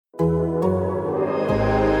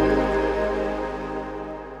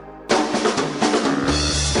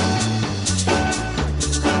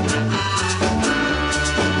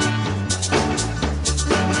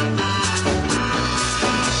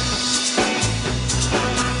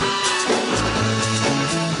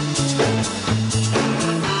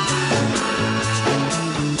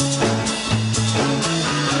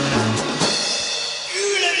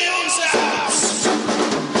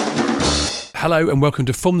Hello and welcome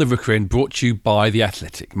to From the Rookery End, brought to you by The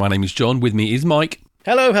Athletic. My name is John, with me is Mike.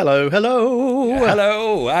 Hello, hello, hello.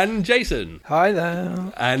 Hello, and Jason. Hi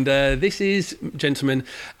there. And this is, gentlemen,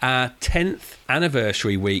 our 10th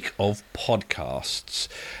anniversary week of podcasts.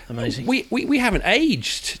 Amazing. We haven't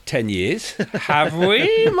aged 10 years, have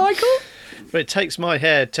we, Michael? But it takes my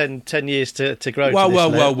hair 10 years to grow.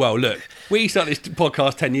 Well, look, we started this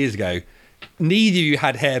podcast 10 years ago. Neither of you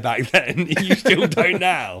had hair back then. You still don't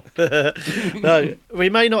now. No, we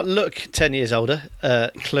may not look 10 years older.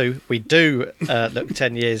 Clue, we do look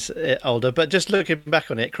 10 years older. But just looking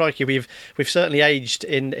back on it, crikey, we've certainly aged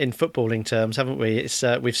in footballing terms, haven't we? It's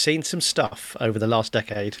we've seen some stuff over the last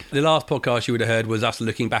decade. The last podcast you would have heard was us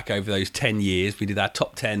looking back over those 10 years. We did our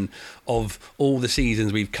top 10 of all the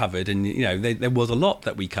seasons we've covered, and you know there was a lot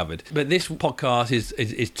that we covered. But this podcast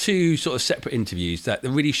is two sort of separate interviews that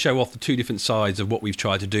really show off the two different sides of what we've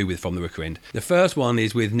tried to do with From the Rookery End. The first one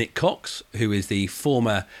is with Nick Cox, who is the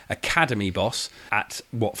former academy boss at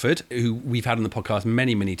Watford, who we've had on the podcast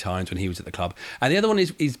many times when he was at the club. And the other one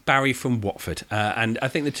is Barry from Watford. And I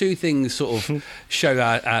think the two things sort of show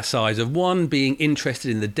our sides of one being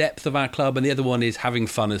interested in the depth of our club, and the other one is having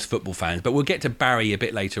fun as football fans. But we'll get to Barry a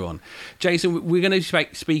bit later on. Jason, we're going to be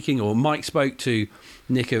speaking, or Mike spoke to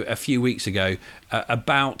Nick a few weeks ago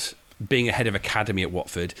about being a head of academy at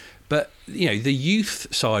Watford. But, you know, the youth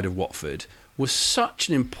side of Watford was such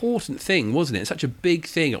an important thing, wasn't it? Such a big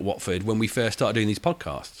thing at Watford when we first started doing these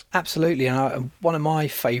podcasts. Absolutely. And one of my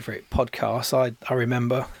favourite podcasts, I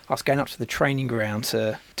remember I was going up to the training ground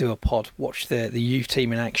to do a pod, watch the youth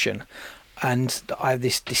team in action. And I have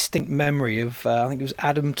this distinct memory of, I think it was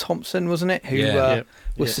Adam Thompson, wasn't it? Who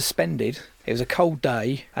was suspended. It was a cold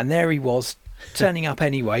day. And there he was, turning up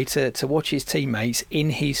anyway to watch his teammates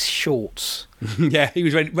in his shorts. Yeah, he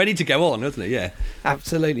was ready to go on, wasn't he? Yeah,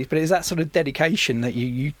 absolutely. But it's that sort of dedication that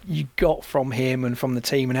you got from him and from the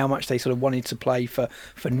team, and how much they sort of wanted to play for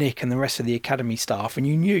Nick and the rest of the academy staff. And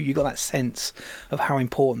you got that sense of how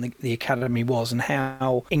important the academy was and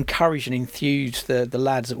how encouraged and enthused the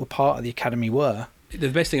lads that were part of the academy were. The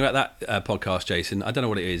best thing about that podcast, Jason, I don't know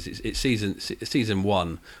what it is. It's season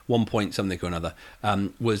 1 point something or another.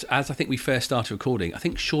 Was as I think we first started recording. I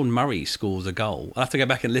think Sean Murray scores a goal. I'll have to go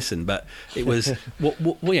back and listen, but it was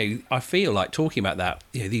what I feel like talking about that.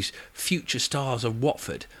 You know, these future stars of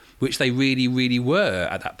Watford, which they really were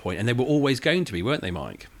at that point, and they were always going to be, weren't they,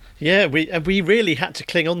 Mike? Yeah, we really had to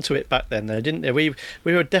cling on to it back then, though, didn't we?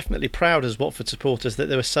 We were definitely proud as Watford supporters that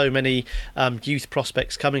there were so many youth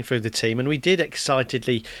prospects coming through the team, and we did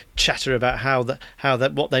excitedly chatter about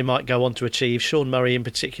what they might go on to achieve. Sean Murray, in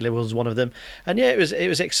particular, was one of them, and yeah, it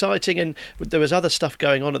was exciting, and there was other stuff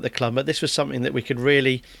going on at the club, but this was something that we could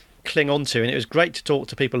really cling on to, and it was great to talk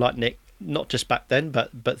to people like Nick. Not just back then,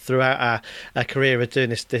 but throughout our career of doing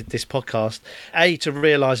this podcast, to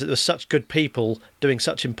realise that there were such good people doing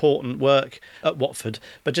such important work at Watford.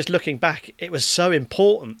 But just looking back, it was so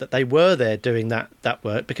important that they were there doing that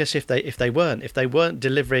work, because if they weren't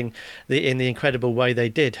delivering in the incredible way they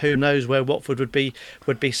did, who knows where Watford would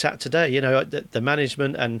be sat today? You know, the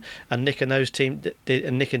management and Nick and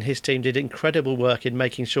Nick and his team did incredible work in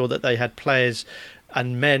making sure that they had players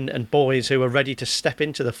and men and boys who were ready to step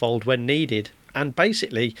into the fold when needed, and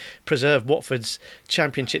basically preserve Watford's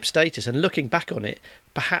championship status. And looking back on it,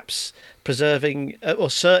 perhaps preserving or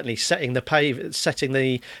certainly setting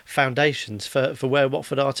the foundations for where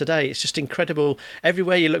Watford are today. It's just incredible.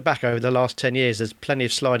 Everywhere you look back over the last 10 years, there's plenty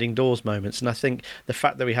of sliding doors moments, and I think the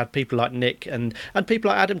fact that we had people like Nick and people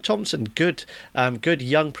like Adam Thompson, good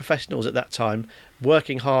young professionals at that time,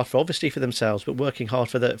 working hard for themselves, but working hard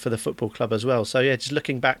for the football club as well. So yeah, just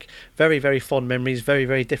looking back, very, very fond memories, very,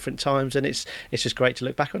 very different times, and it's just great to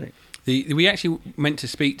look back on it. We actually meant to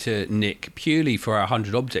speak to Nick purely for our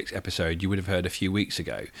 100 Objects episode you would have heard a few weeks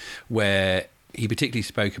ago, where he particularly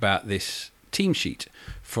spoke about this team sheet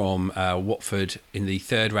from Watford in the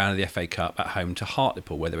third round of the FA Cup at home to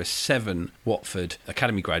Hartlepool, where there were 7 Watford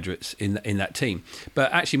Academy graduates in that team.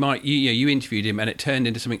 But actually, Mike, you interviewed him, and it turned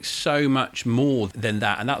into something so much more than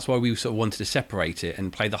that, and that's why we sort of wanted to separate it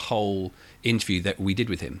and play the whole interview that we did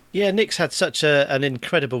with him. Yeah, Nick's had such an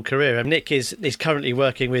incredible career. Nick is currently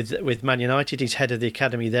working with Man United. He's head of the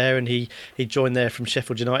academy there, and he joined there from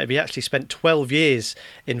Sheffield United. He actually spent 12 years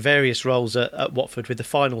in various roles at Watford, with the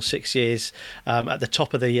final 6 years at the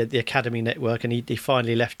top of the academy network, and he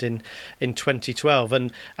finally left in 2012.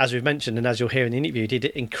 And as we've mentioned, and as you'll hear in the interview, he did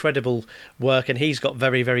incredible work, and he's got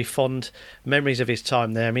very, very fond memories of his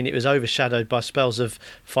time there. I mean, it was overshadowed by spells of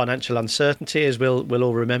financial uncertainty, as we'll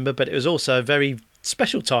all remember, but it was also a very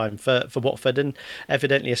special time for Watford, and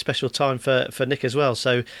evidently a special time for Nick as well.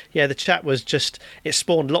 So yeah, the chat was just, it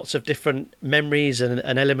spawned lots of different memories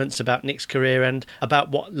and elements about Nick's career and about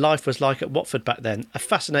what life was like at Watford back then. A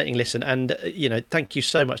fascinating listen, and thank you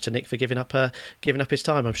so much to Nick for giving up his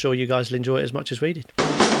time. I'm sure you guys will enjoy it as much as we did.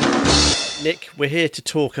 Nick, we're here to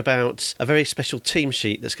talk about a very special team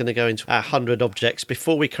sheet that's going to go into our 100 objects.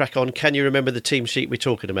 Before we crack on, can you remember the team sheet we're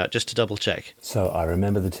talking about, just to double check? So I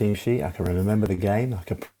remember the team sheet, I can remember the game, I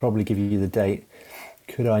could probably give you the date.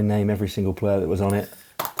 Could I name every single player that was on it?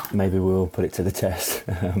 Maybe we'll put it to the test.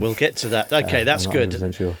 We'll get to that. Okay, that's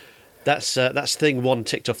good. Sure. That's thing one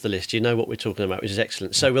ticked off the list. You know what we're talking about, which is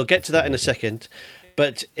excellent. So we'll get to that in a second.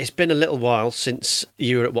 But it's been a little while since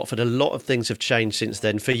you were at Watford. A lot of things have changed since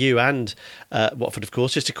then for you and Watford, of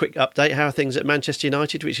course. Just a quick update. How are things at Manchester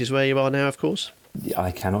United, which is where you are now, of course?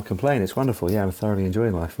 I cannot complain. It's wonderful. Yeah, I'm thoroughly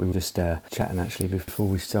enjoying life. We were just chatting actually before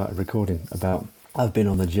we started recording about I've been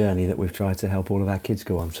on the journey that we've tried to help all of our kids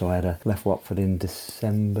go on. So I left Watford in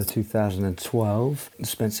December 2012,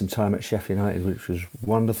 spent some time at Sheffield United, which was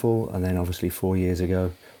wonderful, and then obviously 4 years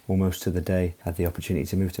ago, almost to the day, had the opportunity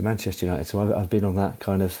to move to Manchester United. So I've been on that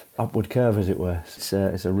kind of upward curve, as it were. It's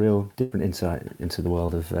a real different insight into the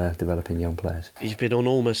world of developing young players. You've been on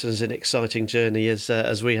almost as an exciting journey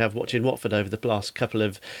as we have watching Watford over the last couple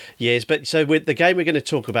of years. But so with the game we're going to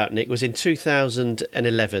talk about, Nick, was in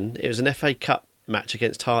 2011. It was an FA Cup match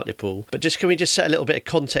against Hartlepool. But can we just set a little bit of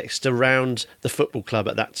context around the football club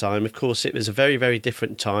at that time? Of course, it was a very, very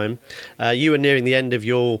different time. You were nearing the end of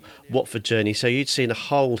your Watford journey, so you'd seen a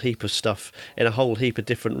whole heap of stuff in a whole heap of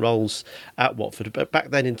different roles at Watford. But back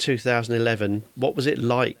then in 2011, what was it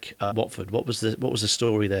like at Watford? What was the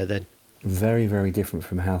story there then? Very, very different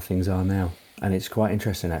from how things are now. And it's quite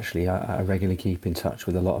interesting, actually. I regularly keep in touch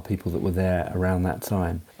with a lot of people that were there around that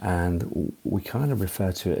time, and we kind of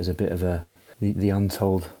refer to it as a bit of the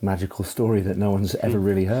untold magical story that no one's ever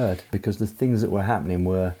really heard, because the things that were happening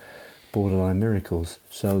were borderline miracles.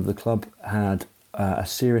 So the club had a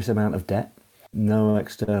serious amount of debt, no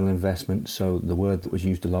external investment, so the word that was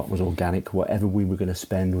used a lot was organic. Whatever we were going to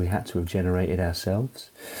spend, we had to have generated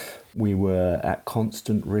ourselves. We were at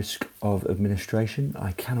constant risk of administration.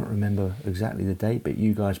 I cannot remember exactly the date, but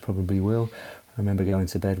you guys probably will. I remember going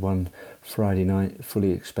to bed one Friday night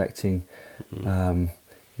fully expecting, you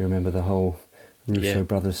remember the whole Russo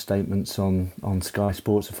brothers statements on Sky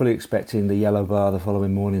Sports, fully expecting the yellow bar the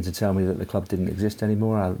following morning to tell me that the club didn't exist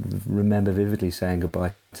anymore. I remember vividly saying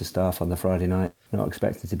goodbye to staff on the Friday night, not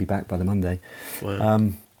expecting to be back by the Monday.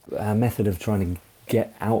 Wow. Our method of trying to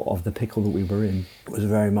get out of the pickle that we were in was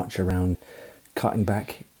very much around cutting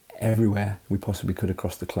back everywhere we possibly could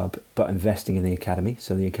across the club, but investing in the academy.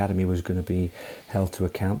 So the academy was going to be held to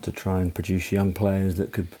account to try and produce young players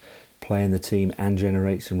that could play in the team and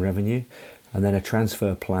generate some revenue. And then a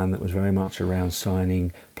transfer plan that was very much around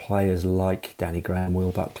signing players like Danny Graham,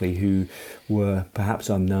 Will Buckley, who were perhaps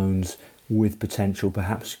unknowns with potential,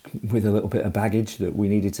 perhaps with a little bit of baggage that we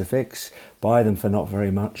needed to fix, buy them for not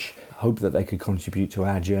very much, hope that they could contribute to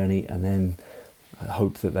our journey, and then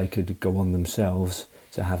hope that they could go on themselves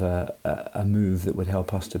to have a move that would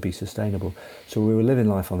help us to be sustainable. So we were living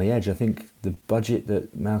life on the edge. I think the budget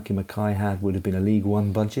that Malky Mackay had would have been a League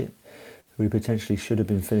One budget. We potentially should have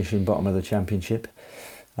been finishing bottom of the Championship.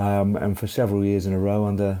 And for several years in a row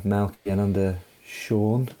under Malky and under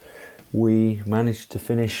Sean, we managed to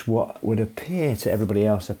finish what would appear to everybody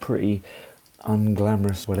else a pretty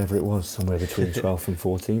unglamorous, whatever it was, somewhere between 12th and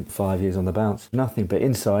 14th, 5 years on the bounce. Nothing, but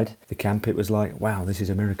inside the camp it was like, wow, this is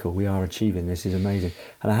a miracle, we are achieving this, is amazing.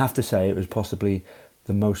 And I have to say, it was possibly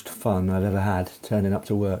the most fun I've ever had turning up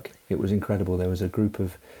to work. It was incredible. There was a group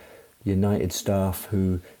of United staff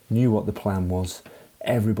who knew what the plan was.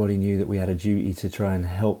 Everybody knew that we had a duty to try and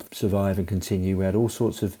help survive and continue. We had all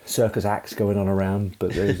sorts of circus acts going on around,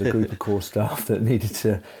 but there was a group of core staff that needed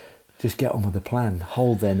to just get on with the plan,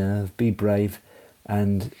 hold their nerve, be brave,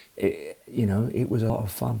 and it was a lot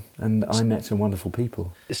of fun. And I met some wonderful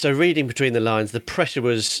people. So reading between the lines, the pressure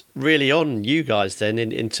was really on you guys then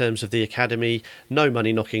in terms of the academy. No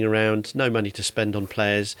money knocking around, no money to spend on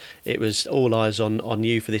players. It was all eyes on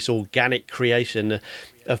you for this organic creation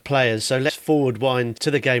of players. So let's forward wind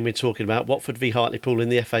to the game we're talking about, Watford v Hartlepool in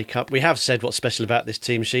the FA Cup. We have said what's special about this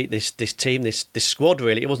team sheet, this team, this squad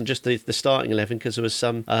really. It wasn't just the starting 11, because there was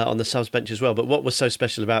some on the subs bench as well. But what was so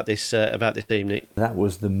special about this team, Nick? That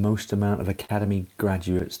was the most amount of academy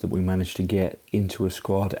graduates that we managed to get into a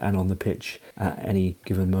squad and on the pitch at any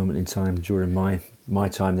given moment in time during my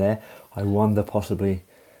time there. I wonder possibly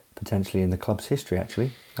potentially in the club's history,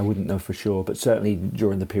 actually. I wouldn't know for sure, but certainly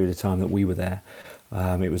during the period of time that we were there,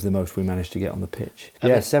 it was the most we managed to get on the pitch.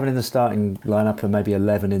 Yeah, 7 in the starting lineup and maybe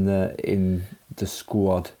 11 in the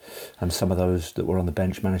squad, and some of those that were on the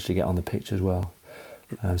bench managed to get on the pitch as well.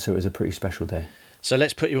 So it was a pretty special day. So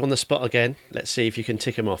let's put you on the spot again. Let's see if you can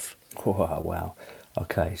tick them off. Oh, wow.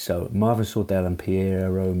 Okay, so Marvin Sordell and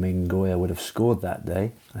Piero Mingoya would have scored that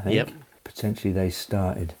day, I think. Yep. Potentially they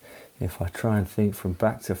started. If I try and think from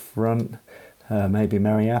back to front, maybe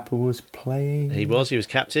Mary Apple was playing. He was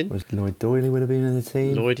captain. Was Lloyd Doyley would have been in the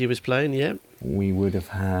team. Lloyd, he was playing, yeah. We would have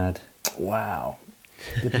had... Wow.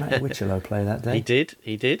 Did Matty Wichello play that day? He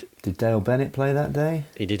did. Did Dale Bennett play that day?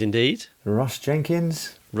 He did indeed. Ross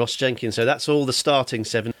Jenkins? So that's all the starting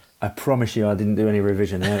 7. I promise you I didn't do any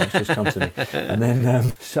revision there, it's just come to me. And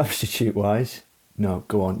then substitute-wise... No,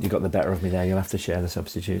 go on, you got the better of me there. You'll have to share the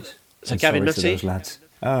substitutes. So Gavin Massey? Those lads.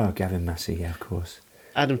 Oh, Gavin Massey, yeah, of course.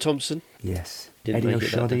 Adam Thompson? Yes. Didn't Eddie make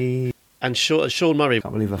it that O'Shoddy. And Sean Murray.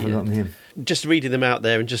 Can't believe I've forgotten him. Just reading them out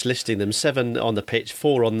there and just listing them, 7 on the pitch,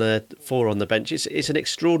 4 on the bench. It's an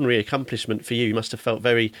extraordinary accomplishment for you. You must have felt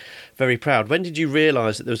very, very proud. When did you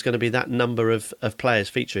realise that there was going to be that number of players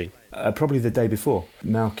featuring? Probably the day before.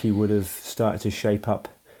 Malky would have started to shape up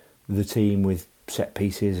the team with set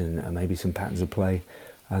pieces and maybe some patterns of play,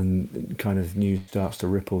 and kind of news starts to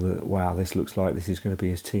ripple that, wow, this looks like this is going to be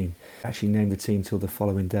his team. Actually named the team till the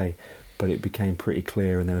following day, but it became pretty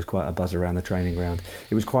clear and there was quite a buzz around the training ground.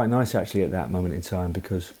 It was quite nice actually at that moment in time,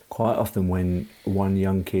 because quite often when one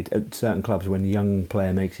young kid, at certain clubs, when a young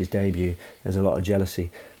player makes his debut, there's a lot of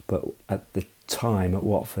jealousy. But at the time at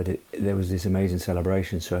Watford, there was this amazing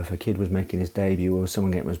celebration. So if a kid was making his debut or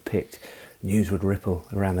someone was picked, news would ripple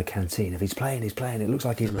around the canteen. If he's playing, it looks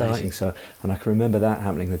like he's starting. So, and I can remember that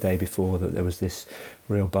happening the day before, that there was this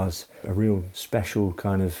real buzz, a real special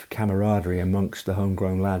kind of camaraderie amongst the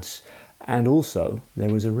homegrown lads. And also, there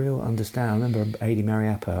was a real understanding. I remember Adi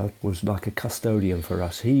Mariappa was like a custodian for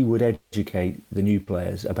us. He would educate the new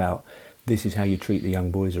players about, this is how you treat the young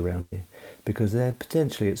boys around here. Because there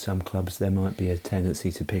potentially at some clubs there might be a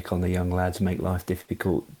tendency to pick on the young lads, make life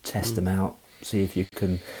difficult, test them out, see if you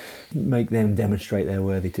can make them demonstrate they're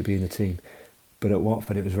worthy to be in the team. But at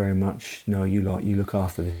Watford it was very much, no, you look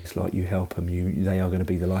after this, like you help them, they are going to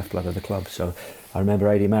be the lifeblood of the club. So I remember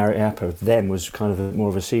Adi Mariappa then was kind of more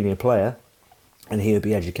of a senior player, and he would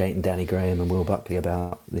be educating Danny Graham and Will Buckley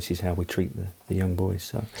about, this is how we treat the young boys.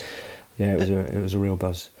 So yeah, it was a real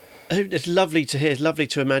buzz. It's lovely to hear. It's lovely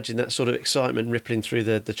to imagine that sort of excitement rippling through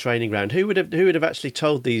the training ground. Who would have actually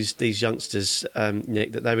told these youngsters,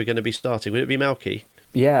 Nick, that they were going to be starting? Would it be Malky?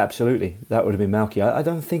 Yeah, absolutely. That would have been Malky. I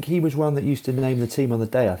don't think he was one that used to name the team on the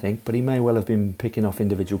day, I think, but he may well have been picking off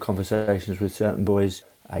individual conversations with certain boys.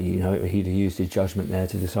 He'd used his judgment there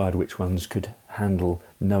to decide which ones could handle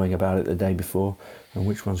knowing about it the day before and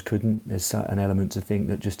which ones couldn't. There's an element to think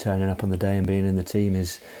that just turning up on the day and being in the team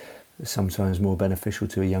is sometimes more beneficial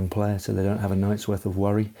to a young player, so they don't have a night's worth of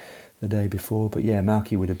worry the day before. But yeah,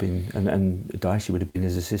 Malky would have been, and Dicey would have been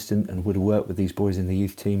his assistant and would have worked with these boys in the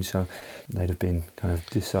youth team, so they'd have been kind of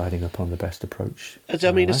deciding upon the best approach.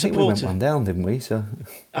 I mean, I think we went one down, didn't we? So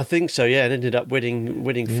I think so, yeah, and ended up winning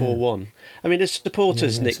 4-1. I mean, as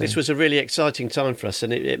supporters, Nick, this was a really exciting time for us,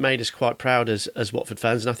 and it made us quite proud as Watford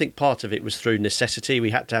fans, and I think part of it was through necessity. We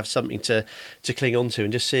had to have something to cling on to,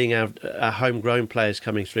 and just seeing our homegrown players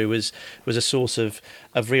coming through was a source of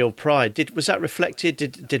real pride. Was that reflected?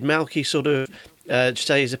 Did Malky sort of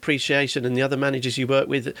say his appreciation, and the other managers you work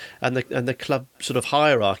with, and the club sort of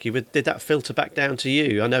hierarchy, did that filter back down to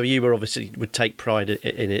you? I know you obviously would take pride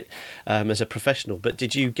in it as a professional, but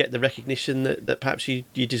did you get the recognition that perhaps you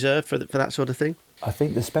deserve for that sort of thing? I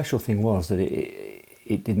think the special thing was that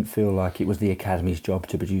it didn't feel like it was the academy's job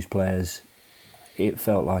to produce players. It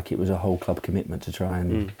felt like it was a whole club commitment to try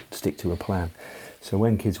and stick to a plan. So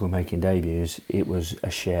when kids were making debuts, it was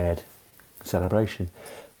a shared celebration.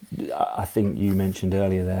 I think you mentioned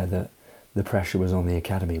earlier there that the pressure was on the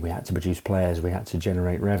academy. We had to produce players, we had to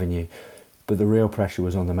generate revenue, but the real pressure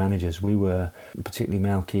was on the managers. We were, particularly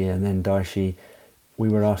Malky and then Dicey, we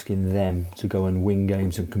were asking them to go and win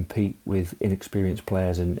games and compete with inexperienced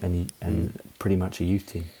players and pretty much a youth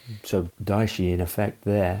team. So Dicey, in effect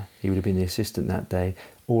there, he would have been the assistant that day.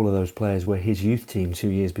 All of those players were his youth team 2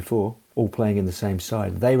 years before, all playing in the same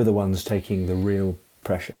side. They were the ones taking the real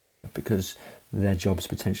pressure because their jobs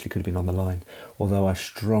potentially could have been on the line. Although I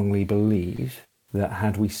strongly believe that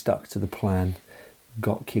had we stuck to the plan,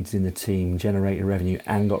 got kids in the team, generated revenue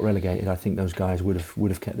and got relegated, I think those guys would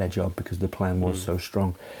have kept their job because the plan was so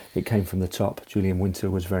strong. It came from the top. Julian Winter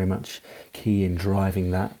was very much key in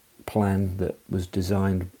driving that plan that was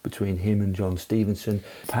designed between him and John Stevenson.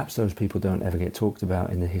 Perhaps those people don't ever get talked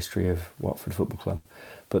about in the history of Watford Football Club,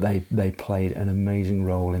 but they played an amazing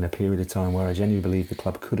role in a period of time where I genuinely believe the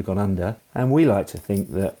club could have gone under. And we like to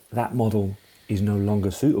think that that model is no longer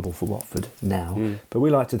suitable for Watford now, but we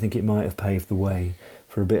like to think it might have paved the way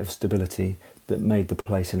for a bit of stability that made the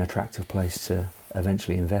place an attractive place to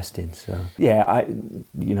eventually invest in. So yeah,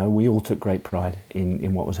 we all took great pride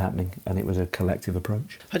in what was happening, and it was a collective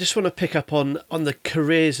approach. I just want to pick up on the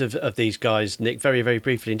careers of these guys, Nick, very, very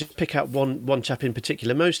briefly, and just pick out one chap in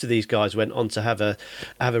particular. Most of these guys went on to have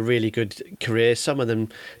a really good career. Some of them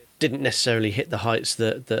didn't necessarily hit the heights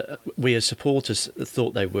that we as supporters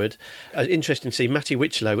thought they would. Interesting to see, Matty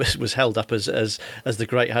Whichelow was held up as the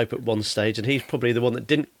great hope at one stage, and he's probably the one that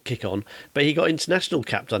didn't kick on, but he got international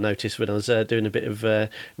capped, I noticed, when I was doing a bit of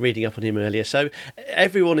reading up on him earlier. So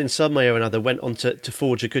everyone in some way or another went on to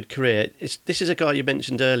forge a good career. This is a guy you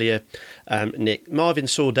mentioned earlier, Nick, Marvin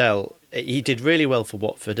Sordell. He did really well for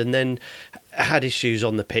Watford and then had issues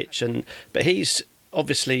on the pitch, but he's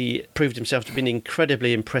obviously proved himself to be an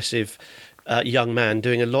incredibly impressive young man,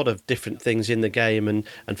 doing a lot of different things in the game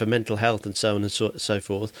and for mental health and so on and so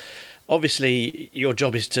forth. Obviously, your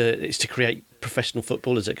job is to create professional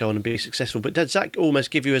footballers that go on and be successful, but does that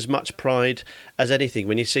almost give you as much pride as anything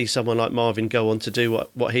when you see someone like Marvin go on to do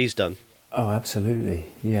what he's done? Oh, absolutely.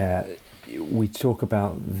 Yeah, we talk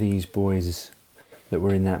about these boys that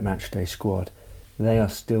were in that matchday squad. They are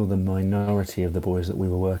still the minority of the boys that we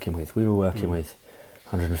were working with. We were working with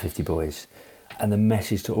 150 boys, and the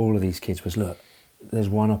message to all of these kids was, look, there's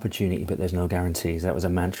one opportunity but there's no guarantees. That was a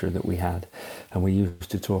mantra that we had, and we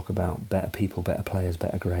used to talk about better people, better players,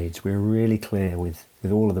 better grades. We were really clear with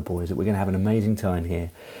all of the boys that we're going to have an amazing time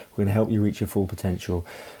here. We're going to help you reach your full potential.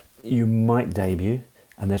 You might debut,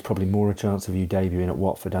 and there's probably more a chance of you debuting at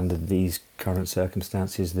Watford under these current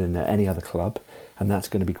circumstances than at any other club, and that's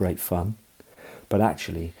going to be great fun. But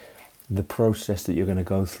actually, the process that you're going to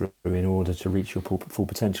go through in order to reach your full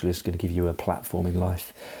potential is going to give you a platform in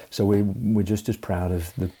life. So we're just as proud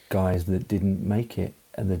of the guys that didn't make it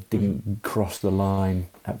and that didn't cross the line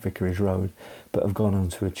at Vicarage Road, but have gone on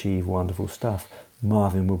to achieve wonderful stuff.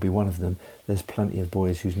 Marvin will be one of them. There's plenty of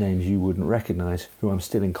boys whose names you wouldn't recognise, who I'm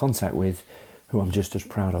still in contact with, who I'm just as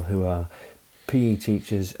proud of, who are PE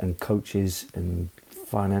teachers and coaches and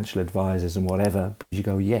financial advisors and whatever. You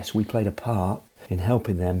go, yes, we played a part in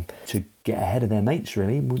helping them to get ahead of their mates,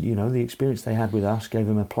 really. You know, the experience they had with us gave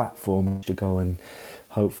them a platform to go and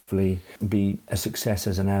hopefully be a success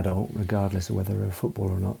as an adult, regardless of whether they're a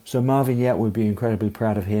footballer or not. So Marvin, yeah, we'd be incredibly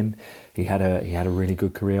proud of him. He had a really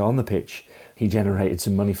good career on the pitch. He generated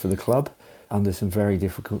some money for the club under some very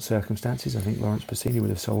difficult circumstances. I think Lawrence Bassini would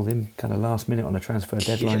have sold him kind of last minute on a transfer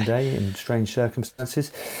deadline day in strange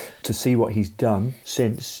circumstances. To see what he's done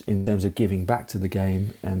since in terms of giving back to the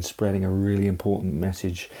game and spreading a really important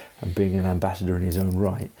message and being an ambassador in his own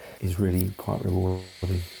right is really quite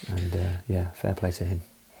rewarding. And fair play to him.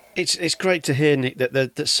 It's great to hear, Nick,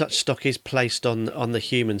 that such stock is placed on the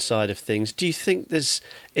human side of things. Do you think is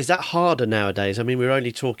that harder nowadays? I mean, we're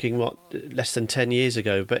only talking less than 10 years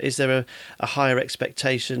ago, but is there a higher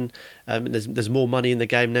expectation? There's more money in the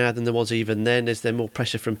game now than there was even then. Is there more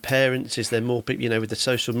pressure from parents? Is there more people, with the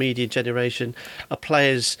social media generation? Are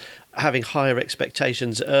players having higher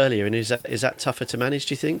expectations earlier, and is that tougher to manage,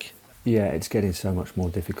 do you think? Yeah, it's getting so much more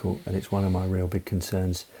difficult, and it's one of my real big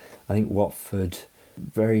concerns. I think Watford,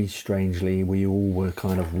 very strangely, we all were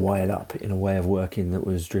kind of wired up in a way of working that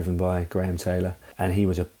was driven by Graham Taylor, and he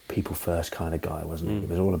was a people first kind of guy, wasn't he? It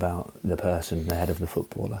was all about the person, the head of the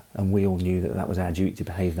footballer, and we all knew that was our duty to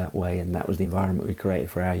behave that way, and that was the environment we created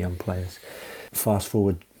for our young players. Fast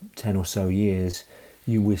forward 10 or so years,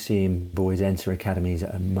 we're seeing boys enter academies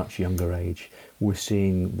at a much younger age. We're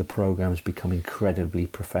seeing the programmes become incredibly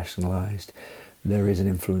professionalised. There is an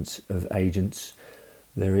influence of agents.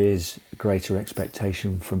 There is greater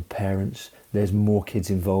expectation from parents. There's more kids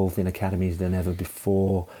involved in academies than ever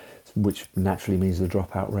before, which naturally means the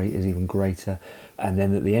dropout rate is even greater. And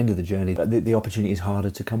then at the end of the journey, the opportunity is harder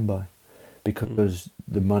to come by because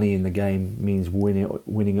the money in the game means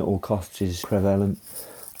winning at all costs is prevalent,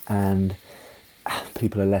 and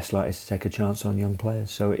people are less likely to take a chance on young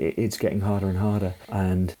players. So it's getting harder and harder.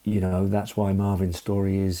 And, that's why Marvin's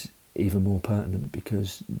story is even more pertinent,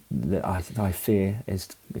 because I fear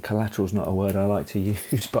collateral's not a word I like to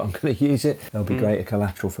use, but I'm going to use it. There'll be greater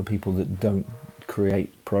collateral for people that don't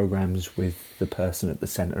create programmes with the person at the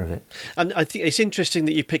centre of it. And I think it's interesting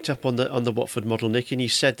that you picked up on the Watford model, Nick, and you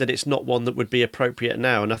said that it's not one that would be appropriate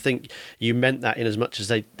now. And I think you meant that in as much as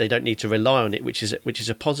they don't need to rely on it, which is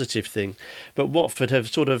a positive thing. But Watford have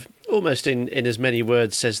sort of almost in as many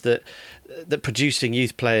words says that producing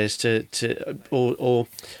youth players or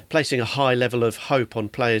placing a high level of hope on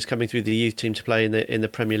players coming through the youth team to play in the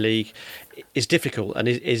Premier League is difficult and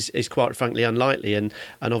is quite frankly unlikely, and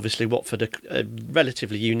obviously Watford are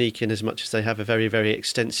relatively unique in as much as they have a very, very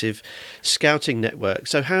extensive scouting network.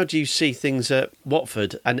 So how do you see things at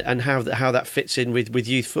Watford and how that fits in with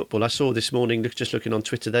youth football? I saw this morning, just looking on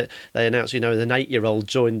Twitter, that they announced an 8-year-old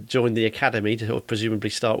joined the academy to presumably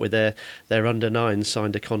start with their under-9s,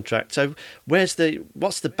 signed a contract. So what's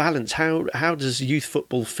the balance? How does youth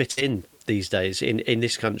football fit in these days in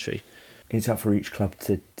this country? It's up for each club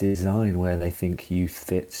to design where they think youth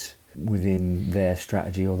fits within their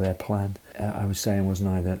strategy or their plan. I was saying,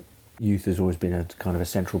 wasn't I, that youth has always been a kind of a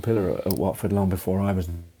central pillar at Watford long before I was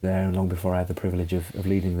there and long before I had the privilege of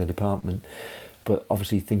leading the department. But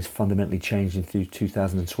obviously things fundamentally changed in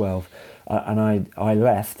 2012 and I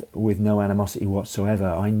left with no animosity whatsoever.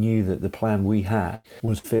 I knew that the plan we had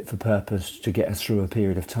was fit for purpose to get us through a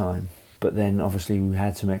period of time. But then obviously we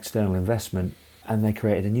had some external investment and they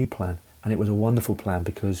created a new plan. And it was a wonderful plan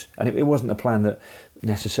and it wasn't a plan that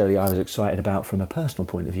necessarily I was excited about from a personal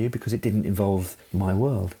point of view because it didn't involve my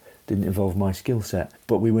world, didn't involve my skill set.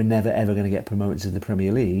 But we were never ever going to get promoted to the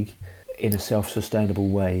Premier League in a self-sustainable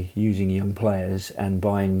way, using young players and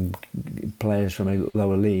buying players from a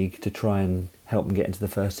lower league to try and help them get into the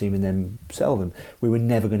first team and then sell them. We were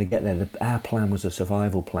never going to get there. Our plan was a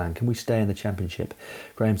survival plan. Can we stay in the Championship?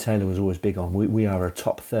 Graham Taylor was always big on, we are a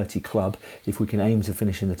top 30 club. If we can aim to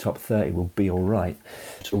finish in the top 30, we'll be all right.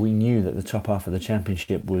 So we knew that the top half of the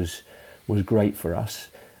Championship was great for us.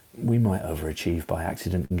 We might overachieve by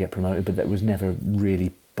accident and get promoted, but that was never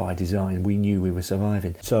really by design. We knew we were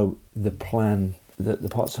surviving. So the plan that the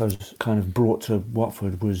Pozzos kind of brought to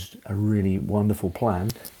Watford was a really wonderful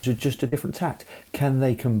plan, just a different tact. Can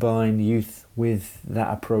they combine youth with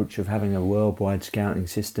that approach of having a worldwide scouting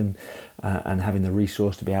system and having the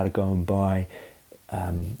resource to be able to go and buy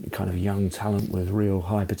kind of young talent with real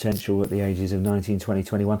high potential at the ages of 19, 20,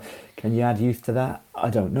 21? Can you add youth to that? I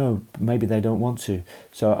don't know. Maybe they don't want to.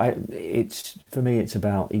 So for me, it's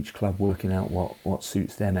about each club working out what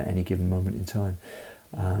suits them at any given moment in time.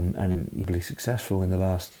 And really successful in the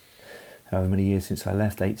last however many years since I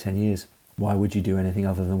left, 8-10 years. Why would you do anything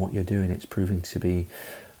other than what you're doing? It's proving to be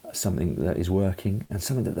something that is working and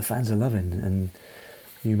something that the fans are loving. And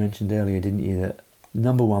you mentioned earlier, didn't you, that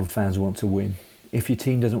number one, fans want to win. If your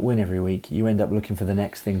team doesn't win every week, you end up looking for the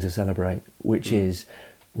next thing to celebrate, which is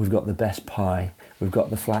we've got the best pie, we've got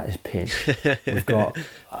the flattest pitch, we've got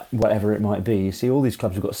whatever it might be. You see, all these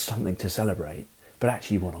clubs have got something to celebrate, but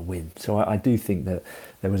actually you want to win. So I do think that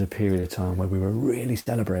there was a period of time where we were really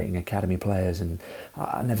celebrating academy players, and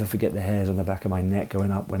I'll never forget the hairs on the back of my neck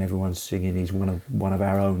going up when everyone's singing "He's one of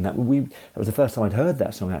our own." That was the first time I'd heard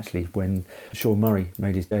that song actually when Sean Murray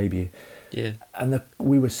made his debut. Yeah, and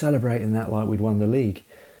we were celebrating that like we'd won the league.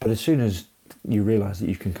 But as soon as you realise that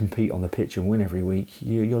you can compete on the pitch and win every week,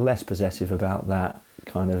 you're less possessive about that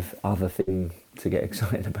kind of other thing to get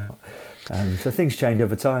excited about. So things change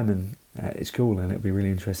over time, and it's cool, and it'll be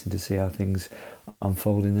really interesting to see how things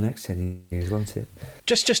unfold in the next 10 years, won't it?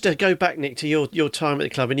 Just to go back, Nick, to your time at the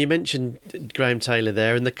club, and you mentioned Graham Taylor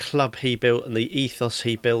there and the club he built and the ethos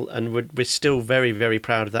he built, and we're still very, very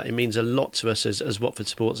proud of that. It means a lot to us as Watford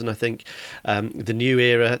supporters, and I think the new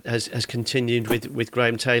era has continued with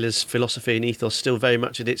Graham Taylor's philosophy and ethos still very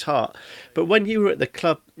much at its heart. But when you were at the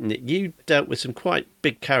club, Nick, you dealt with some quite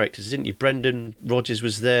big characters, didn't you? Brendan Rodgers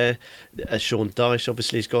was there, Sean Dyche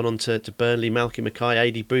obviously has gone on to Burnley, Malcolm Mackay,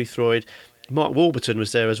 Adi Boothroyd. Mark Warburton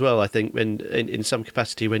was there as well, I think, in some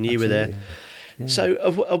capacity when you were there. Yeah. So,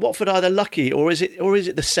 are Watford either lucky, or is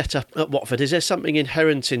it the setup at Watford? Is there something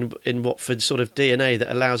inherent in Watford's sort of DNA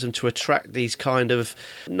that allows them to attract these kind of?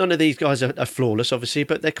 None of these guys are flawless, obviously,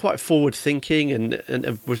 but they're quite forward-thinking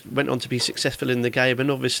and went on to be successful in the game, and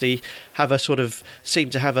obviously seem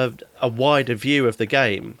to have a wider view of the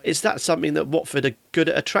game. Is that something that Watford are good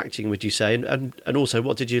at attracting, would you say? And also,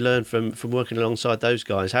 what did you learn from working alongside those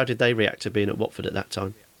guys? How did they react to being at Watford at that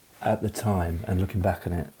time? At the time, and looking back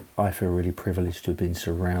on it, I feel really privileged to have been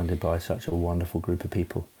surrounded by such a wonderful group of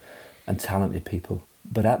people and talented people.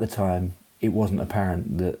 But at the time, it wasn't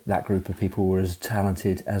apparent that group of people were as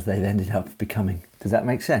talented as they've ended up becoming. Does that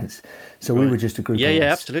make sense? So we were just a group of us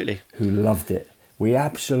absolutely, who loved it. We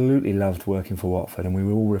absolutely loved working for Watford, and we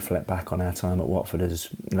will all reflect back on our time at Watford as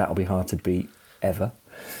that'll be hard to beat ever.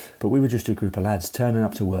 But we were just a group of lads turning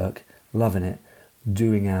up to work, loving it,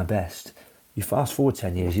 doing our best. You fast forward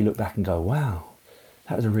 10 years, you look back and go, wow,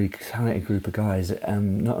 that was a really talented group of guys.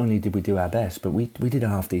 Not only did we do our best, but we did a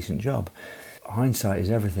half-decent job. Hindsight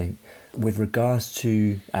is everything. With regards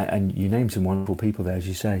to, and you named some wonderful people there, as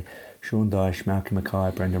you say, Sean Dyche, Malcolm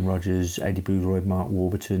Mackay, Brendan Rodgers, Eddie Boothroyd, Mark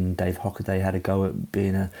Warburton, Dave Hockaday had a go at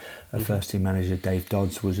being a first-team manager. Dave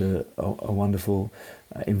Dodds was a wonderful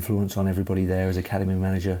influence on everybody there as academy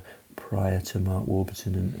manager prior to Mark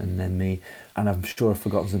Warburton and then me. And I'm sure I've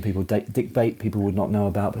forgotten some people. Dick Bate, people would not know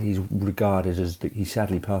about, but he's regarded as, he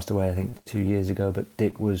sadly passed away, I think, 2 years ago, but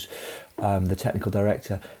Dick was the technical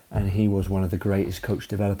director, and he was one of the greatest coach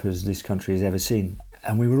developers this country has ever seen.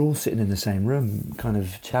 And we were all sitting in the same room, kind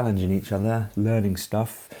of challenging each other, learning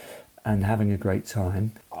stuff and having a great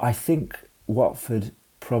time. I think Watford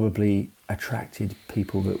probably attracted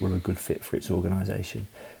people that were a good fit for its organisation.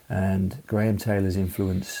 And Graham Taylor's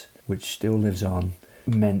influence, which still lives on,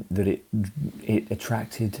 meant that it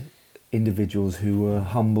attracted individuals who were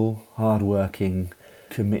humble, hard-working,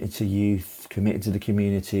 committed to youth, committed to the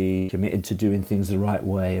community, committed to doing things the right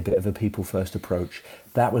way, a bit of a people-first approach.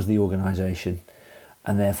 That was the organisation.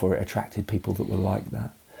 And therefore it attracted people that were like that.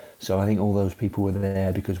 So I think all those people were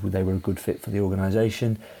there because they were a good fit for the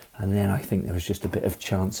organisation, and then I think there was just a bit of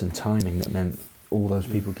chance and timing that meant all those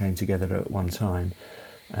people came together at one time,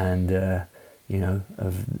 and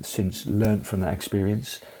have since learnt from that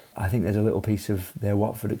experience. I think there's a little piece of their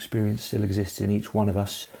Watford experience still exists in each one of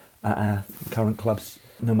us at our current clubs.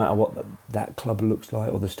 No matter what that club looks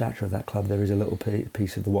like or the stature of that club, there is a little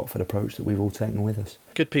piece of the Watford approach that we've all taken with us.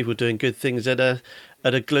 Good people doing good things at a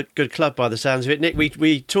good club by the sounds of it. Nick,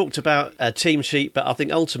 we talked about a team sheet, but I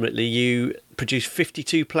think ultimately you produced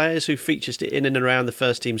 52 players who featured in and around the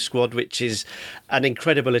first team squad, which is an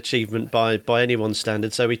incredible achievement by anyone's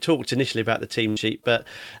standard. So we talked initially about the team sheet, but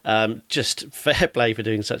just fair play for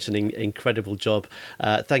doing such an incredible job.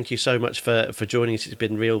 Thank you so much for joining us. It's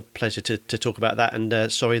been a real pleasure to talk about that,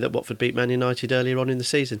 and sorry that Watford beat Man United earlier on in the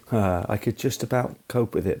season. I could just about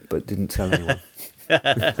cope with it, but didn't tell anyone.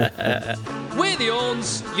 We're the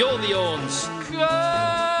Orns, you're the Orns.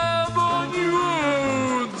 Come on, you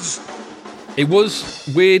Orns! It was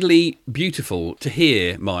weirdly beautiful to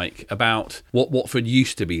hear, Mike, about what Watford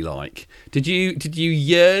used to be like. Did you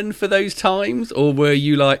yearn for those times, or were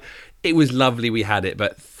you like, it was lovely we had it,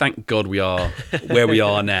 but thank God we are where we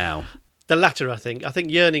are now? The latter, I think. I think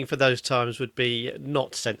yearning for those times would be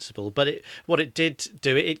not sensible. But what it did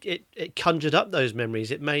do, it conjured up those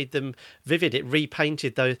memories. It made them vivid. It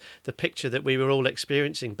repainted the picture that we were all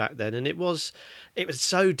experiencing back then. And it was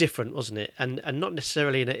so different, wasn't it? And not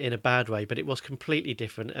necessarily in a bad way, but it was completely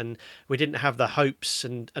different. And we didn't have the hopes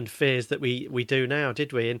and fears that we do now,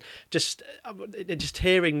 did we? And just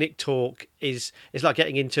hearing Nick talk is like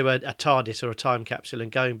getting into a TARDIS or a time capsule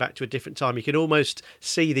and going back to a different time. You can almost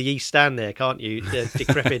see the East Stand there, can't you?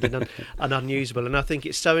 Decrepit and unusable. And I think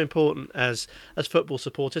it's so important as football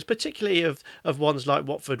supporters, particularly of ones like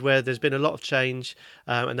Watford, where there's been a lot of change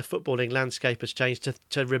and the footballing landscape has changed,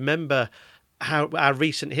 to remember how our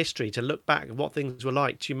recent history, to look back at what things were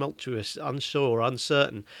like, tumultuous, unsure,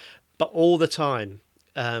 uncertain, but all the time.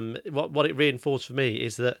 What it reinforced for me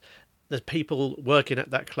is that there's people working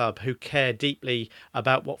at that club who care deeply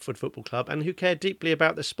about Watford Football Club and who care deeply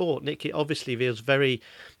about the sport. Nick obviously feels very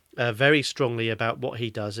strongly about what he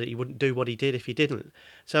does. He wouldn't do what he did if he didn't.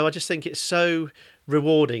 So I just think it's so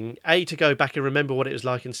rewarding, to go back and remember what it was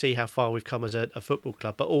like and see how far we've come as a football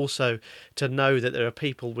club, but also to know that there are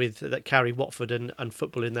people that carry Watford and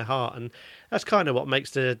football in their heart. And that's kind of what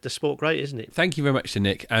makes the sport great, isn't it? Thank you very much to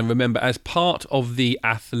Nick. And remember, as part of the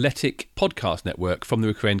Athletic Podcast Network, From the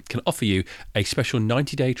Rookery End can offer you a special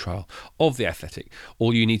 90-day trial of The Athletic.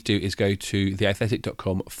 All you need to do is go to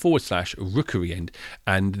theathletic.com/Rookery End,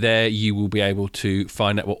 and there you will be able to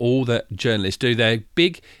find out what all the journalists do. They're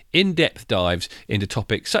big, in-depth dives into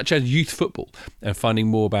topics such as youth football and finding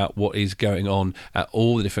more about what is going on at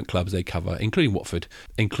all the different clubs they cover,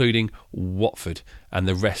 including Watford and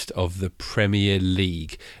the rest of the Premier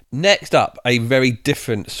League. Next up, a very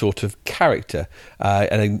different sort of character,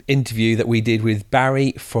 and an interview that we did with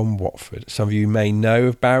Barry from Watford. Some of you may know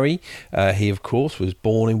of Barry. He, of course, was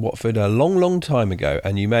born in Watford a long, long time ago,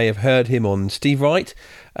 and you may have heard him on Steve Wright,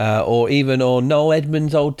 or even on Noel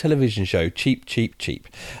Edmonds' old television show, Cheap, Cheap, Cheap.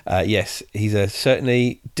 Yes, he's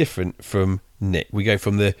certainly different from Nick. We go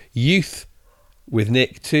from the youth with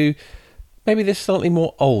Nick to maybe the slightly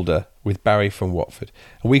more older with Barry from Watford.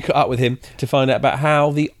 And we caught up with him to find out about how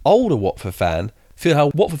the older Watford fan feel how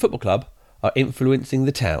Watford Football Club are influencing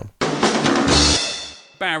the town.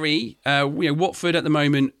 Barry, Watford at the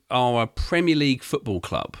moment are a Premier League football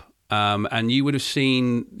club, and you would have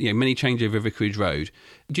seen many changes over Vicarage Road.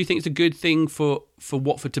 Do you think it's a good thing for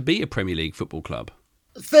Watford to be a Premier League football club?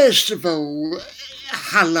 First of all,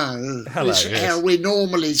 hello. This is how we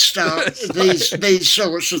normally start these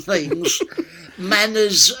sorts of things.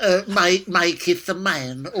 Manners maketh the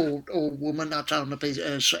man or woman. I don't want to be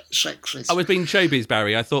sexist. I was being showbiz,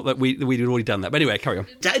 Barry. I thought that we'd already done that. But anyway, carry on.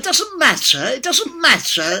 It doesn't matter. It doesn't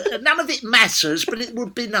matter. None of it matters, but it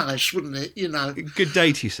would be nice, wouldn't it? Good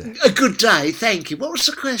day to you, sir. A good day, thank you. What was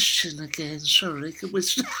the question again? Sorry.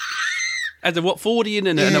 As a Watfordian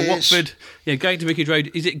and a Watford, going to Vicarage Road,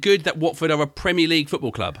 is it good that Watford are a Premier League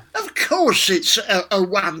football club? Of course it's a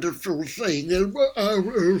wonderful thing. And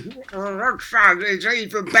it's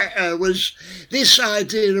even better was this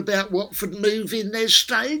idea about Watford moving their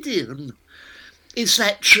stadium. Is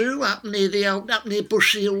that true up near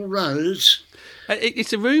Bushy Hill Road?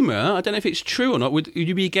 It's a rumour. I don't know if it's true or not. Would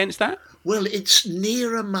you be against that? Well, it's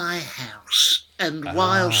nearer my house. And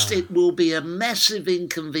whilst it will be a massive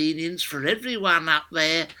inconvenience for everyone up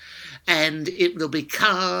there, and there'll be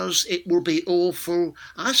cars, it will be awful,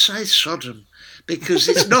 I say Sodom, because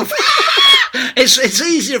it's not... it's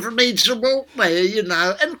easier for me to walk there,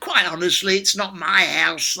 and quite honestly, it's not my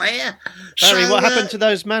house there. Barry, what happened to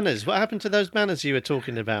those manners? What happened to those manners you were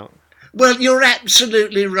talking about? Well, you're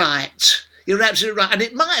absolutely right. You're absolutely right. And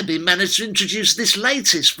it might have been managed to introduce this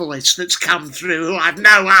latest voice that's come through, who I've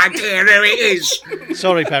no idea who it is.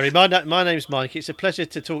 Sorry, Barry. My name's Mike. It's a pleasure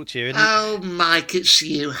to talk to you. Oh, Mike, it's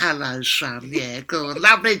you. Hello, son. Yeah, go on.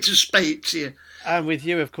 Lovely to speak to you. And with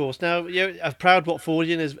you, of course. Now, you're a proud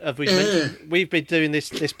Watfordian, as we mentioned. We've been doing this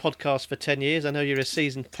podcast for 10 years. I know you're a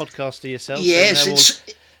seasoned podcaster yourself. Yes,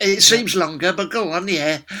 it seems longer, but go on,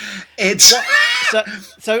 yeah.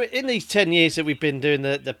 So in these 10 years that we've been doing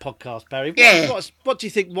the podcast, Barry, what do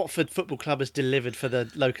you think Watford Football Club has delivered for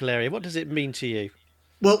the local area? What does it mean to you?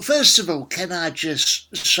 Well, first of all, can I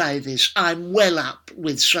just say this? I'm well up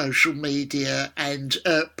with social media and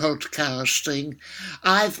podcasting.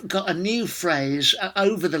 I've got a new phrase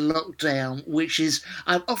over the lockdown, which is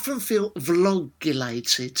I often feel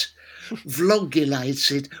vlogulated,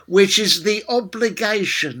 which is the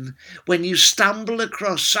obligation when you stumble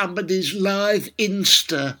across somebody's live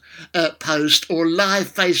Insta post or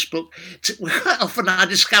live Facebook. Quite often I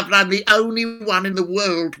discover I'm the only one in the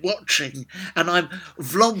world watching, and I'm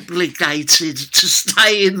vlobligated to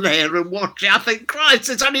stay in there and watch it. I think, Christ,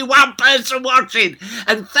 there's only one person watching.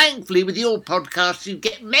 And thankfully, with your podcast, you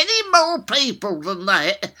get many more people than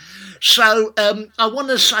that. So I want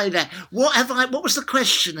to say that. What was the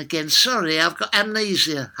question again? Sorry, I've got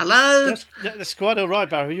amnesia. Hello? That's quite all right,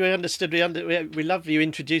 Barry. You understood. We love you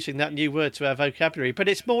introducing that new word to our vocabulary. But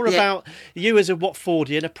it's more about you as a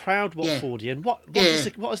Watfordian, a proud Watfordian. What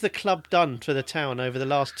has the club done for the town over the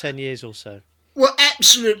last 10 years or so? Well,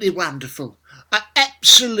 absolutely wonderful.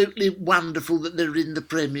 Absolutely wonderful that they're in the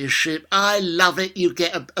Premiership. I love it. You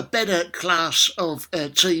get a better class of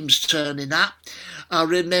teams turning up. I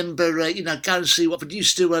remember, going to see Watford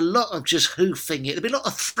used to do a lot of just hoofing it. There'd be a lot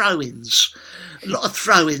of throw-ins.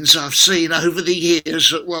 I've seen over the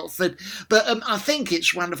years at Watford. But I think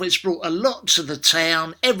it's wonderful. It's brought a lot to the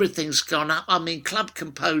town. Everything's gone up. I mean, Club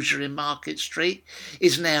Composure in Market Street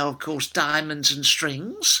is now, of course, Diamonds and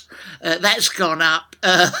Strings. That's gone up.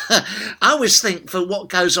 I always think for what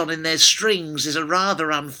goes on in their strings is a rather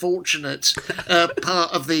unfortunate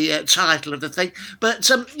part of the title of the thing. But,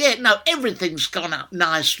 everything's gone up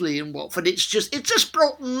nicely in Watford. It just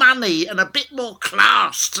brought money and a bit more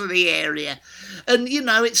class to the area. And,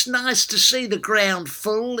 it's nice to see the ground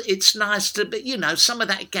full. It's nice to, but, some of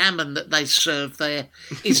that gammon that they serve there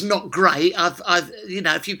is not great.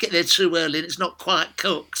 If you get there too early and it's not quite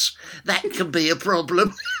cooked, that can be a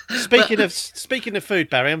problem. Speaking of food,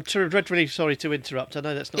 Barry, I'm dreadfully sorry to interrupt. I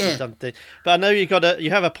know that's not a done thing, but I know you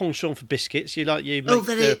have a penchant for biscuits. Very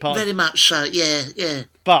much so. Yeah.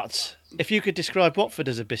 But if you could describe Watford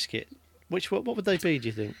as a biscuit, what would they be? Do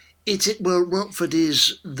you think? Watford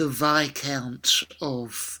is the Viscount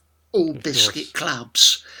of all biscuit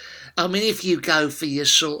clubs. I mean, if you go for your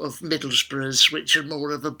sort of Middlesbroughs, which are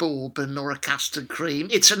more of a bourbon or a custard cream,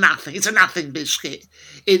 it's a nothing biscuit.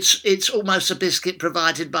 It's almost a biscuit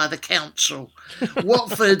provided by the council.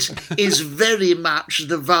 Watford is very much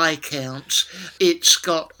the Viscount. It's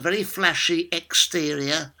got a very flashy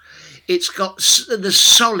exterior. It's got the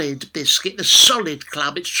solid biscuit, the solid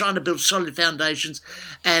club. It's trying to build solid foundations.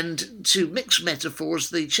 And to mix metaphors,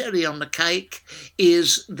 the cherry on the cake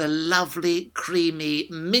is the lovely, creamy,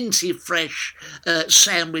 minty fresh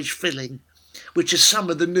sandwich filling, which is some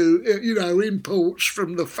of the new, imports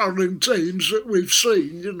from the foreign teams that we've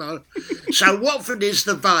seen, So Watford is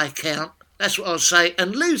the Viscount, that's what I'll say.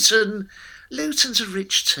 And Luton's a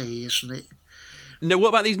rich tea, isn't it? No, what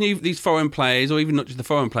about these foreign players, or even not just the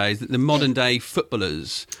foreign players, the modern day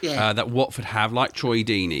footballers that Watford have, like Troy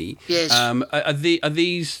Deeney? Yes. Are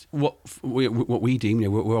these what we deem?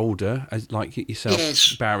 We're older, as like yourself,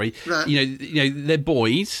 yes. Barry. Right. They're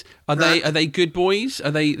boys. Are they good boys?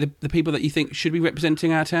 Are they the people that you think should be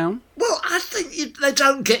representing our town? Well, I think they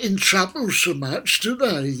don't get in trouble so much, do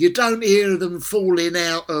they? You don't hear them falling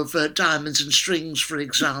out of Diamonds and Strings, for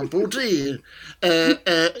example, do you?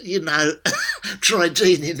 Troy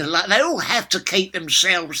Deeney, they all have to keep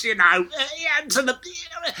themselves,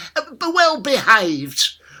 but well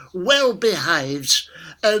behaved.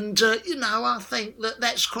 And, I think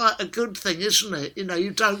that's quite a good thing, isn't it? You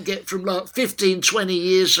don't get from like 15, 20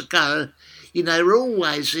 years ago, they're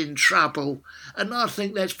always in trouble. And I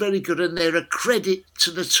think that's very good, and they're a credit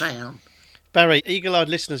to the town. Barry, eagle-eyed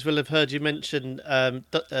listeners will have heard you mention,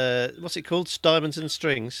 what's it called? Diamonds and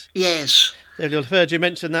Strings? Yes. They'll have heard you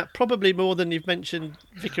mention that probably more than you've mentioned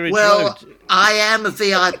Vicarage Well, Road. I am a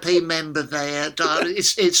VIP member there.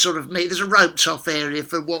 It's sort of me. There's a roped-off area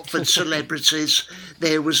for Watford celebrities.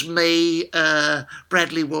 There was me,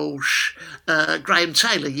 Bradley Walsh, Graham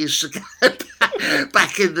Taylor used to go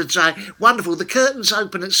back in the day. Wonderful. The curtains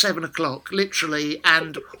open at 7 o'clock, literally.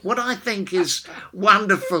 And what I think is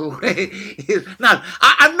wonderful is... No,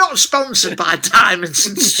 I'm not sponsored by Diamonds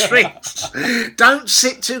and Strings. Don't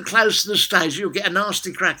sit too close to the stage. You'll get a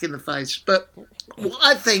nasty crack in the face. But what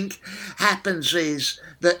I think happens is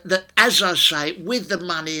that, as I say, with the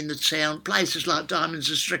money in the town, places like Diamonds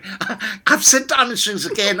and Strings... I've said Diamonds and Strings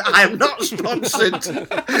again. I am not sponsored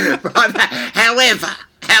by that.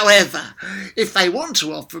 However, if they want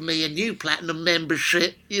to offer me a new platinum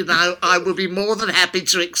membership, I will be more than happy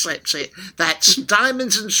to accept it. That's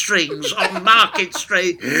Diamonds and Strings on Market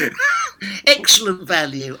Street. Excellent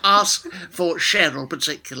value. Ask for Cheryl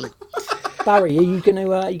particularly. Barry, are you going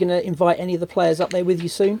to invite any of the players up there with you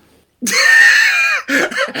soon?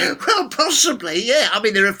 Well, possibly, yeah. I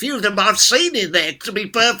mean, there are a few of them I've seen in there, to be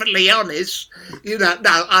perfectly honest.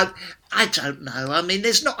 I don't know. I mean,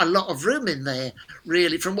 there's not a lot of room in there,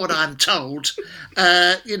 really, from what I'm told.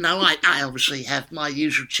 I obviously have my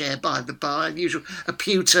usual chair by the bar, a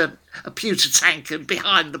pewter tankard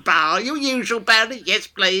behind the bar. Your usual, Barry? Yes,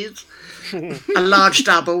 please. A large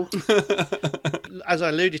double. As I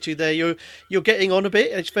alluded to there, you're getting on a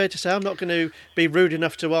bit. It's fair to say. I'm not going to be rude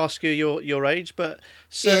enough to ask you your age, but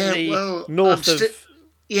certainly north of...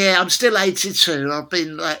 Yeah, I'm still 82. I've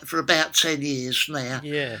been for about 10 years now.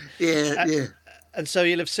 Yeah. Yeah. And so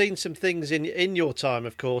you'll have seen some things in your time,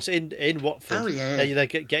 of course, in Watford. Oh, yeah.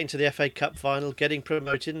 Getting to the FA Cup final, getting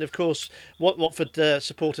promoted. And, of course, what Watford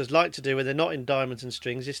supporters like to do when they're not in Diamonds and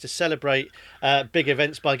Strings is to celebrate big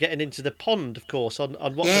events by getting into the pond, of course, on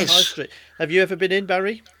Watford High Street. Have you ever been in,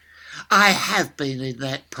 Barry? I have been in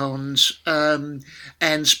that pond and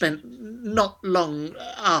spent not long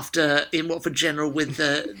after in Watford General with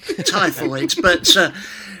typhoid. But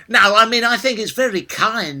no, I mean, I think it's very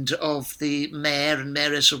kind of the Mayor and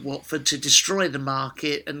Mayoress of Watford to destroy the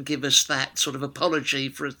market and give us that sort of apology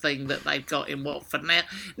for a thing that they've got in Watford now.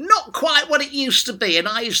 Not quite what it used to be, and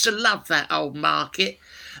I used to love that old market.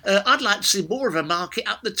 I'd like to see more of a market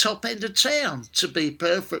up the top end of town, to be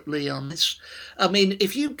perfectly honest. I mean,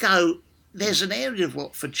 if you go, there's an area of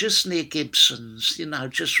Watford just near Gibson's,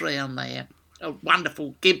 just round there. Oh,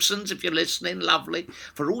 wonderful. Gibson's, if you're listening, lovely.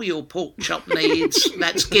 For all your pork chop needs,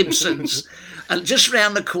 that's Gibson's. And just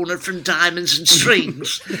round the corner from Diamonds and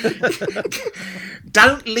Strings.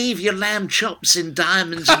 Don't leave your lamb chops in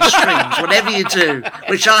Diamonds and Strings, whatever you do,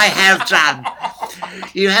 which I have done.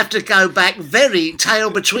 You have to go back very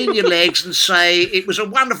tail between your legs and say it was a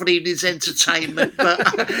wonderful evening's entertainment, but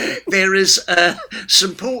there is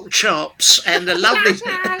some pork chops and a lovely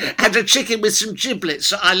and a chicken with some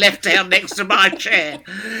giblets that I left down next to my chair.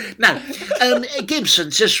 No,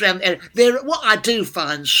 Gibson's just round there. What I do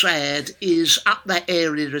find sad is up that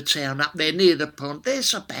area of town, up there near the pond,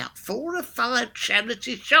 there's about 4 or 5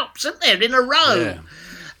 charity shops, isn't there, in a row? Yeah.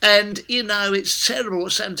 And, it's terrible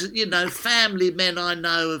what's happened to, family men I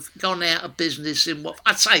know have gone out of business in what...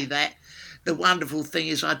 I say that. The wonderful thing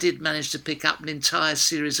is I did manage to pick up an entire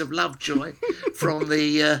series of Lovejoy from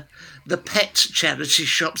the pet charity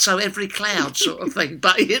shop, so every cloud sort of thing.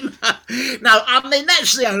 But, no, I mean,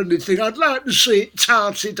 that's the only thing. I'd like to see it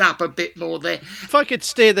tarted up a bit more there. If I could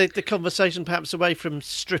steer the conversation perhaps away from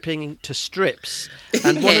stripping to strips.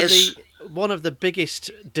 And yes. one of the biggest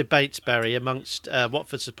debates, Barry, amongst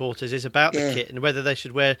Watford supporters is about the kit and whether they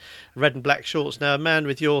should wear red and black shorts. Now, a man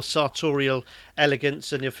with your sartorial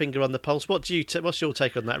elegance and your finger on the pulse, what's your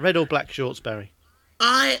take on that? Red or black shorts, Barry?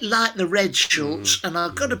 I like the red shorts, and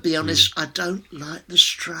I've got to be honest, I don't like the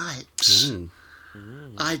stripes.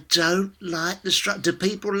 I don't like the stripes. Do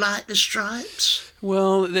people like the stripes?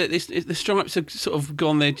 Well, the stripes have sort of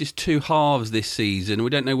gone. They're just two halves this season. We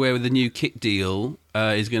don't know where the new kit deal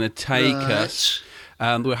is going to take us.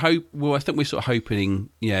 I think we're sort of hoping,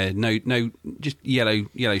 no, just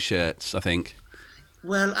yellow shirts, I think.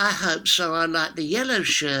 Well, I hope so. I like the yellow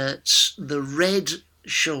shirts, the red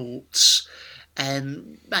shorts,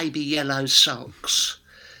 and maybe yellow socks.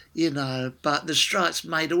 But the stripes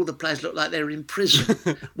made all the players look like they were in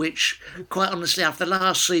prison, which, quite honestly, after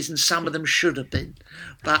last season, some of them should have been.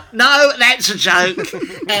 But no, that's a joke.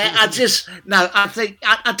 I think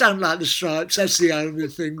I don't like the stripes. That's the only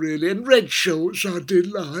thing, really. And red shorts I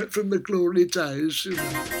did like from the glory days. Your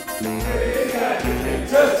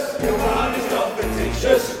wine is not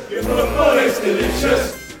fictitious, your football is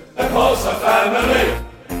delicious, and Pulse are family.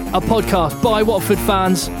 A podcast by Watford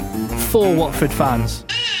fans, for Watford fans.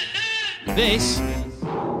 This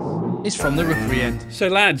is From the Rookery End. So,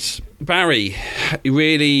 lads, Barry,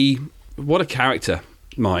 really, what a character,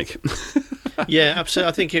 Mike. Yeah, absolutely.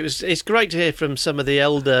 I think it's great to hear from some of the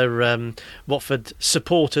elder Watford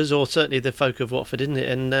supporters, or certainly the folk of Watford, isn't it?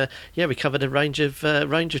 And we covered a range of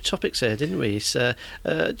topics there, didn't we? It's a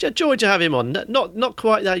joy to have him on. Not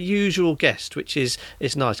quite that usual guest, which is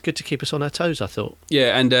nice. Good to keep us on our toes, I thought.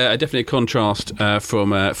 Yeah, and definitely a contrast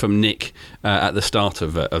from Nick at the start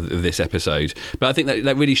of this episode. But I think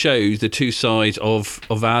that really shows the two sides of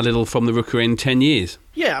our little From the Rookery End 10 years.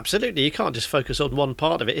 Yeah, absolutely. You can't just focus on one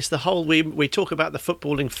part of it. It's the whole. We talk about the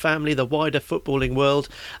footballing family, the wider footballing world.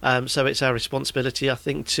 So it's our responsibility, I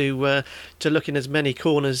think, to look in as many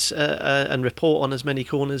corners and report on as many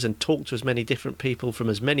corners and talk to as many different people from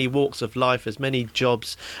as many walks of life, as many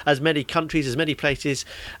jobs, as many countries, as many places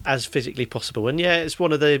as physically possible. And yeah, it's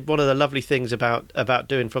one of the lovely things about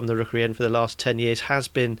doing From the Rookery End for the last 10 years has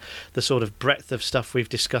been the sort of breadth of stuff we've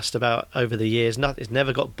discussed about over the years. It's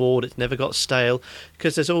never got bored. It's never got stale,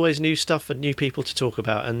 because there's always new stuff and new people to talk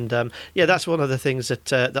about. And that's one of the things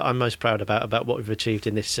that I'm most proud about what we've achieved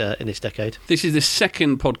in this decade. This is the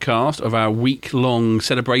second podcast of our week-long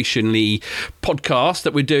celebrationly podcast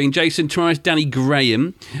that we're doing. Jason tries Danny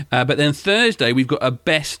Graham, but then Thursday we've got a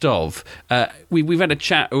best of. We've had a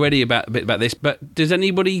chat already a bit about this, but does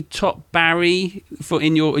anybody top Barry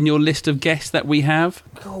in your list of guests that we have?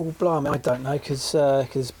 Oh, blimey, I don't know, because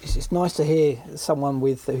it's nice to hear someone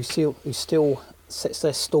who still sets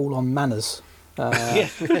their stall on manners.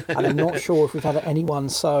 And I'm not sure if we've had anyone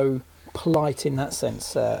so polite in that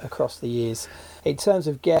sense across the years. In terms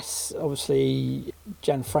of guests, obviously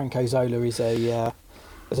Gianfranco Zola is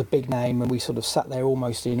a big name, and we sort of sat there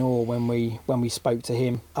almost in awe when we spoke to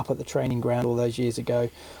him up at the training ground all those years ago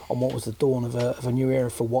on what was the dawn of a new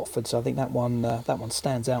era for Watford. So I think that one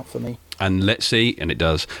stands out for me. And let's see, and it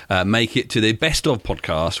does, make it to the Best Of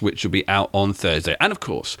podcast, which will be out on Thursday. And of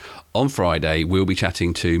course, on Friday, we'll be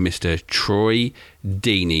chatting to Mr. Troy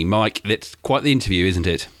Deeney. Mike, that's quite the interview, isn't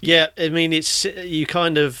it? Yeah, I mean, it's you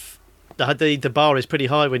kind of... The bar is pretty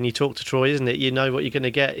high when you talk to Troy, isn't it? You know what you're going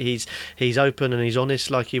to get. He's open and he's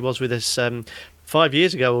honest, like he was with us 5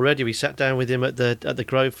 years ago already. We sat down with him at the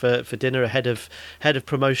Grove for dinner ahead of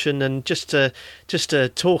promotion, and just to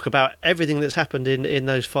talk about everything that's happened in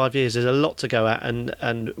those 5 years. There's a lot to go at,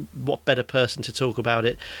 and what better person to talk about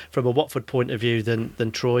it from a Watford point of view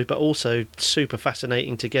than Troy, but also super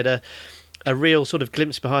fascinating to get a real sort of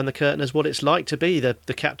glimpse behind the curtain as what it's like to be the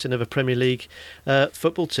captain of a Premier League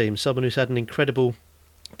football team. Someone who's had an incredible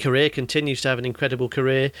career, continues to have an incredible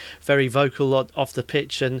career, very vocal off the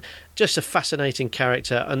pitch, and just a fascinating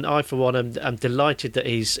character. And I, for one, am delighted that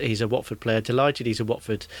he's a Watford player, delighted he's a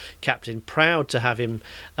Watford captain, proud to have him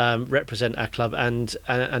represent our club, and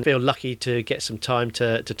feel lucky to get some time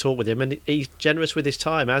to talk with him. And he's generous with his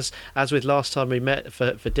time, as with last time we met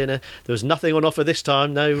for dinner. There was nothing on offer this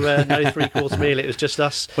time, no three-course meal, it was just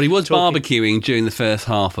us. Well, he was talking. barbecuing during the first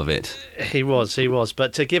half of it. He was,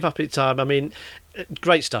 but to give up his time, I mean,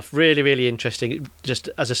 great stuff, really, really interesting. Just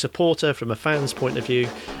as a supporter, from a fan's point of view,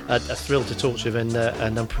 a thrill to talk to him,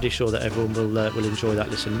 and I'm pretty sure that everyone will enjoy that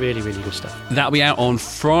listen. Really, really good stuff. That'll be out on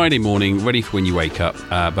Friday morning, ready for when you wake up,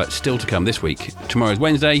 but still to come this week. Tomorrow's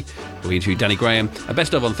Wednesday, we'll interview Danny Graham, a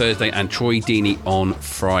Best Of on Thursday, and Troy Deeney on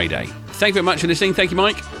Friday. Thank you very much for listening. Thank you,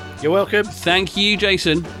 Mike. You're welcome. Thank you,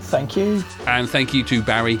 Jason. Thank you. And thank you to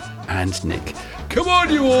Barry and Nick. Come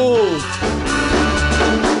on, you all!